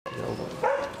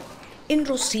In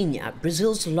Rocinha,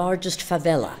 Brazil's largest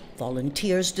favela,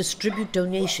 volunteers distribute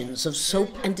donations of soap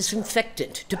and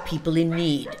disinfectant to people in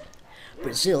need.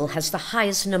 Brazil has the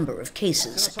highest number of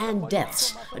cases and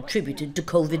deaths attributed to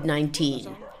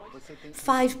COVID-19.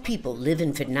 5 people live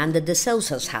in Fernanda de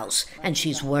Sousa's house, and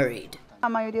she's worried.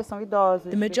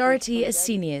 The majority are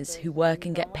seniors who work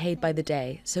and get paid by the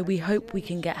day, so we hope we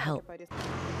can get help.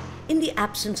 In the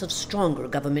absence of stronger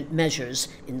government measures,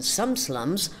 in some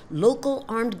slums, local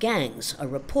armed gangs are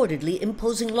reportedly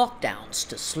imposing lockdowns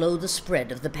to slow the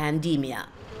spread of the pandemia.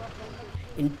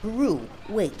 In Peru,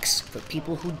 wakes for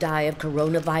people who die of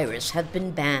coronavirus have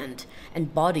been banned,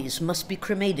 and bodies must be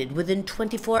cremated within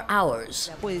 24 hours.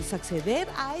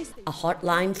 A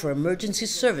hotline for emergency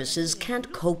services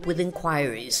can't cope with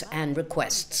inquiries and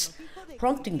requests,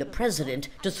 prompting the president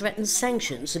to threaten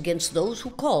sanctions against those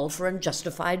who call for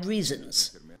unjustified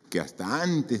reasons.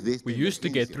 We used to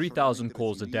get 3,000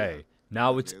 calls a day.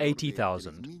 Now it's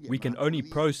 80,000. We can only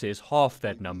process half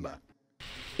that number.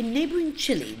 In neighboring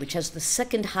Chile, which has the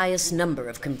second highest number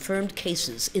of confirmed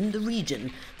cases in the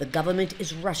region, the government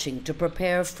is rushing to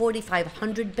prepare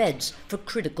 4,500 beds for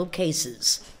critical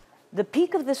cases. The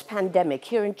peak of this pandemic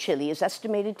here in Chile is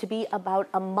estimated to be about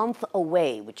a month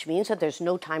away, which means that there's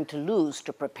no time to lose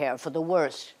to prepare for the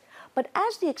worst. But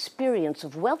as the experience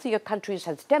of wealthier countries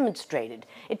has demonstrated,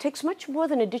 it takes much more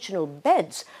than additional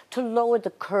beds to lower the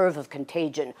curve of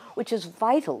contagion, which is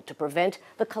vital to prevent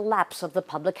the collapse of the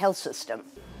public health system.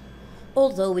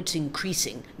 Although it's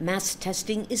increasing, mass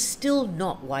testing is still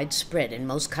not widespread in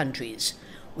most countries,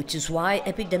 which is why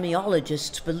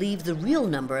epidemiologists believe the real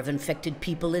number of infected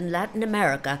people in Latin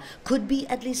America could be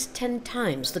at least 10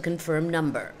 times the confirmed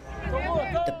number.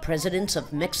 The presidents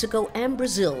of Mexico and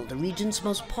Brazil, the region's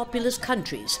most populous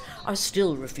countries, are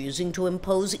still refusing to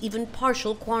impose even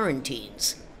partial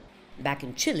quarantines. Back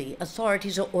in Chile,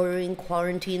 authorities are ordering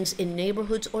quarantines in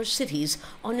neighborhoods or cities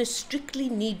on a strictly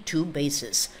need-to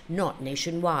basis, not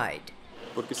nationwide.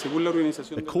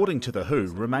 According to the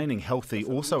WHO, remaining healthy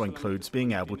also includes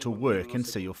being able to work and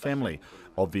see your family.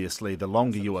 Obviously, the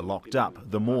longer you are locked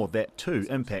up, the more that too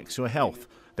impacts your health.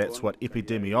 That's what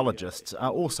epidemiologists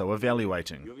are also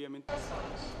evaluating.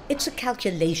 It's a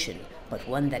calculation, but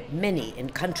one that many in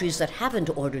countries that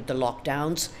haven't ordered the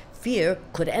lockdowns fear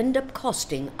could end up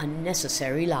costing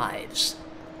unnecessary lives.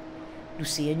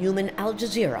 Lucia, Newman,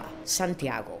 Jazeera,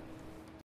 Santiago.